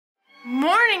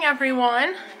morning,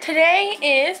 everyone. Today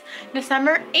is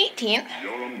December 18th.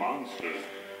 You're a monster.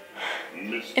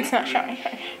 It's not showing.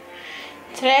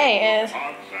 Today is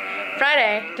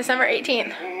Friday, December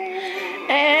 18th.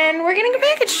 And we're getting a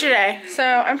package today. So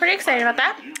I'm pretty excited about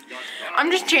that. I'm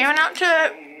just jamming out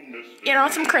to,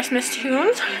 some Christmas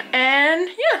tunes. And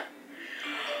yeah.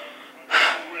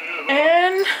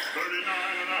 And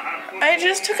I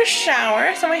just took a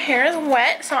shower, so my hair is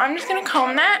wet, so I'm just gonna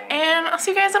comb that, and I'll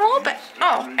see you guys in a little bit.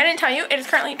 Oh, I didn't tell you, it is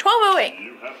currently 12:08.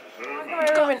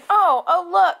 Oh,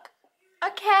 look,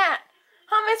 a cat.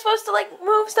 How am I supposed to,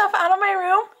 move stuff out of my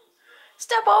room?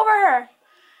 Step over her.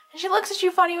 And she looks at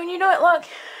you funny when you do it, look.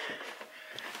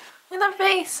 Look at that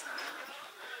face.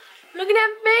 Look at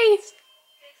that face.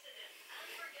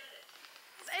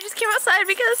 I just came outside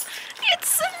because it's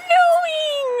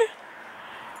snowing.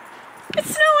 It's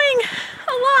snowing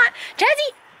a lot.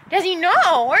 Jazzy,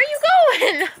 no, where are you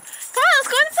going? Come on, let's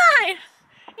go inside.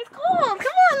 It's cold,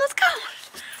 come on, let's go.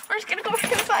 We're just gonna go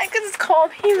back inside because it's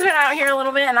cold. He's been out here a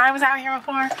little bit and I was out here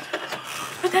before.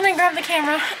 But then I grabbed the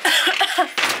camera.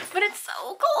 But it's so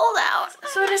cold out.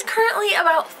 So it is currently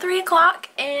about 3 o'clock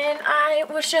and I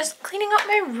was just cleaning up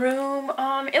my room.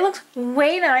 It looks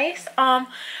way nice.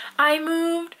 I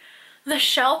moved the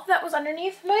shelf that was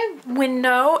underneath my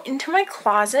window into my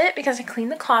closet because I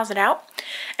cleaned the closet out.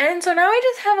 And so now I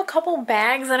just have a couple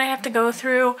bags that I have to go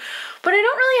through, but I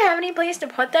don't really have any place to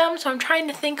put them, so I'm trying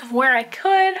to think of where I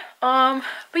could. But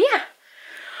yeah.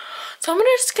 So I'm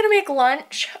just gonna make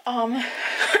lunch. Although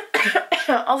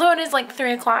it is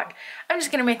 3 o'clock, I'm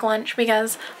just gonna make lunch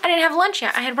because I didn't have lunch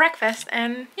yet. I had breakfast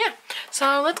and yeah.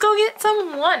 So let's go get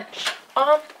some lunch.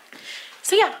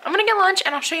 So yeah, I'm gonna get lunch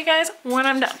and I'll show you guys when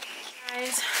I'm done.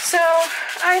 Guys, so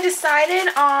I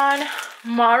decided on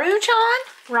Maruchan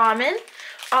ramen,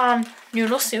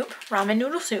 noodle soup, ramen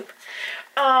noodle soup.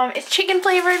 It's chicken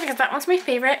flavored because that one's my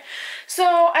favorite.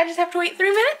 So I just have to wait 3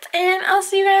 minutes and I'll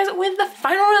see you guys with the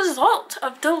final result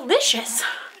of delicious.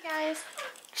 Hey guys,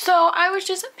 so I was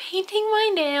just painting my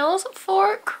nails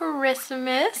for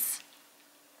Christmas.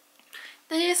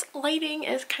 This lighting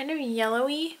is kind of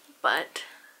yellowy, but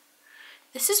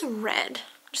this is red.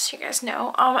 Just so you guys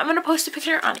know. I'm going to post a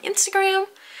picture on Instagram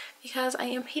because I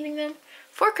am painting them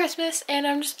for Christmas and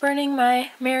I'm just burning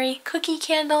my Merry Cookie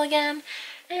candle again.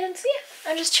 And so yeah,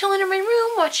 I'm just chilling in my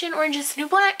room watching Orange is the New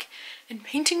Black and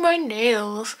painting my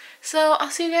nails. So I'll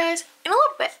see you guys in a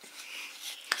little bit.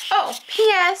 Oh,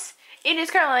 P.S. It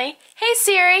is currently, hey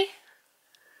Siri,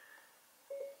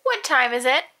 what time is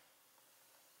it?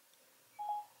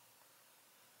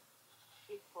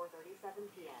 It's 4:37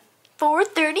 p.m.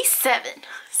 4:37.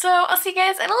 So I'll see you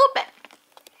guys in a little bit.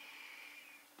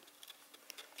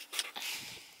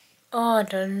 Oh,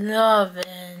 the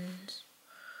lovin's.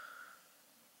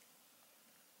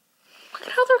 Look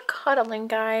at how they're cuddling,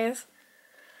 guys.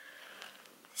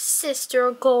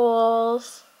 Sister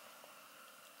goals.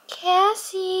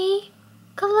 Cassie.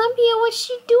 Columbia, what's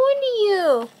she doing to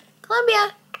you?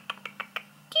 Columbia.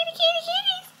 Kitty, kitty,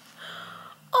 kitties.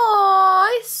 Oh,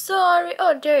 I'm sorry.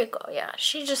 Oh, there you go. Yeah,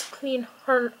 she just cleaned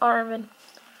her arm and.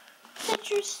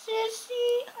 That's your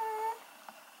sissy.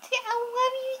 I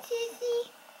love you, sissy.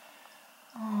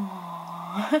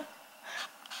 Aww.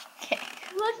 Okay.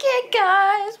 Look at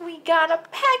guys, we got a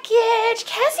package.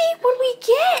 Cassie, what we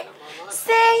get?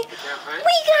 Say,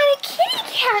 we got a kitty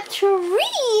cat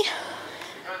tree.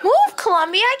 Move,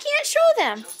 Columbia. I can't show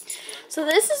them. So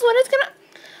this is what it's gonna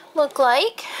look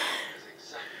like.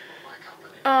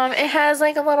 It has a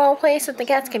little place that the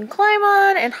cats can climb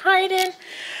on and hide in.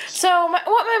 So what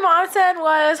my mom said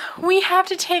was we have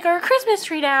to take our Christmas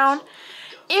tree down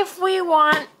if we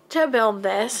want to build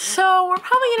this. So we're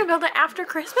probably going to build it after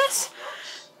Christmas,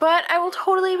 but I will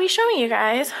totally be showing you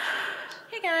guys.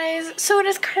 Hey guys, so it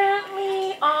is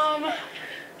currently,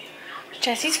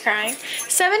 Jesse's crying,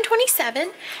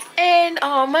 7:27, and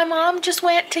my mom just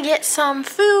went to get some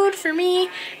food for me,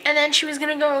 and then she was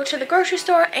gonna go to the grocery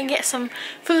store and get some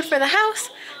food for the house.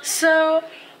 So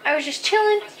I was just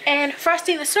chilling, and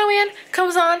Frosty the Snowman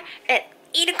comes on at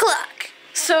 8 o'clock.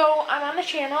 So I'm on the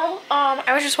channel.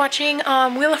 I was just watching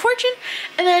Wheel of Fortune,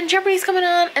 and then Jeopardy's coming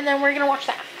on, and then we're gonna watch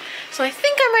that. So I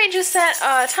think I might just set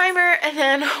a timer and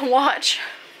then watch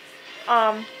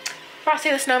Frosty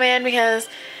the Snowman because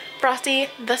Frosty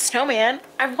the Snowman.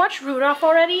 I've watched Rudolph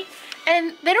already,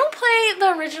 and they don't play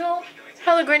the original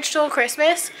How the Grinch Stole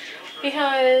Christmas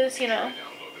because,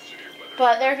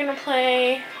 but they're gonna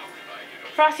play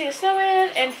Frosty the Snowman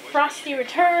and Frosty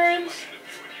Returns.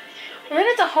 And then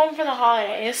it's a Home for the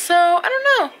Holidays, so I don't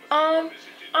know.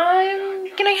 I'm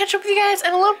gonna catch up with you guys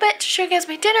in a little bit to show you guys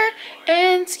my dinner,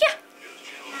 and yeah.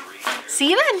 See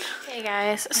you then. Hey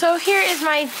guys, so here is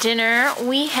my dinner.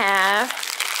 We have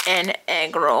an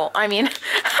egg roll. I mean,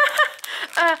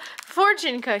 a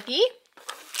fortune cookie,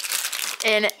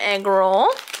 an egg roll,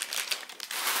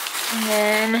 and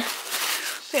then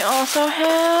we also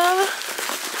have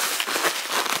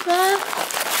the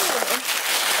food.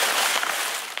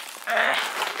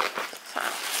 So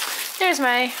there's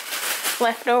my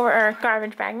leftover or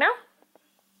garbage bag now.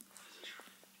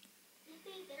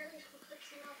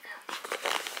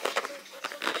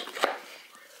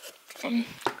 And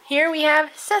here we have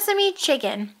sesame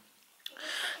chicken.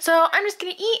 So I'm just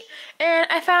gonna eat, and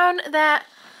I found that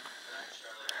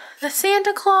the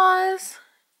Santa Claus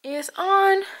is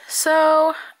on,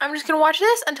 so I'm just gonna watch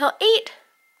this until 8,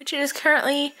 which it is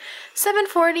currently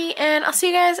 7:40, and I'll see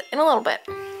you guys in a little bit.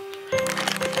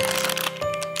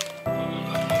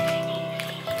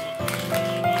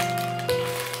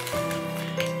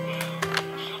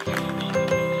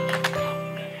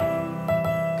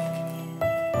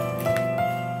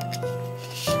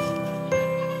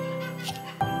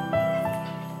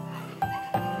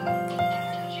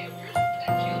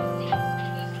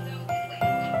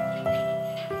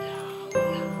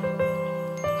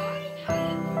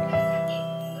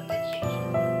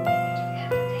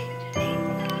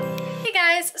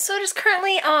 So it is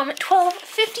currently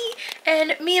 12:50,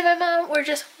 and me and my mom were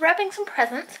just wrapping some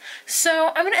presents.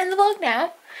 So I'm gonna end the vlog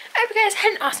now. I hope you guys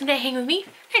had an awesome day hanging with me,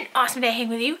 had an awesome day hanging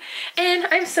with you, and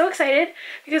I'm so excited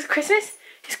because Christmas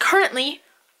is currently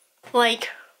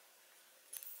like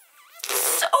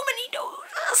so many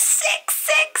days.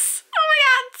 Six. Oh my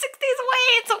god, 6 days away.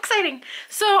 It's so exciting.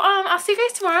 So I'll see you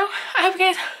guys tomorrow. I hope you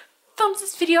guys thumbs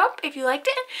this video up if you liked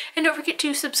it, and don't forget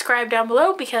to subscribe down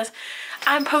below because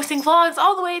I'm posting vlogs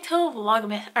all the way till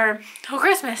Vlogmas, or till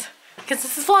Christmas, because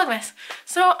this is Vlogmas.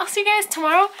 So I'll see you guys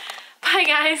tomorrow. Bye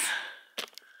guys.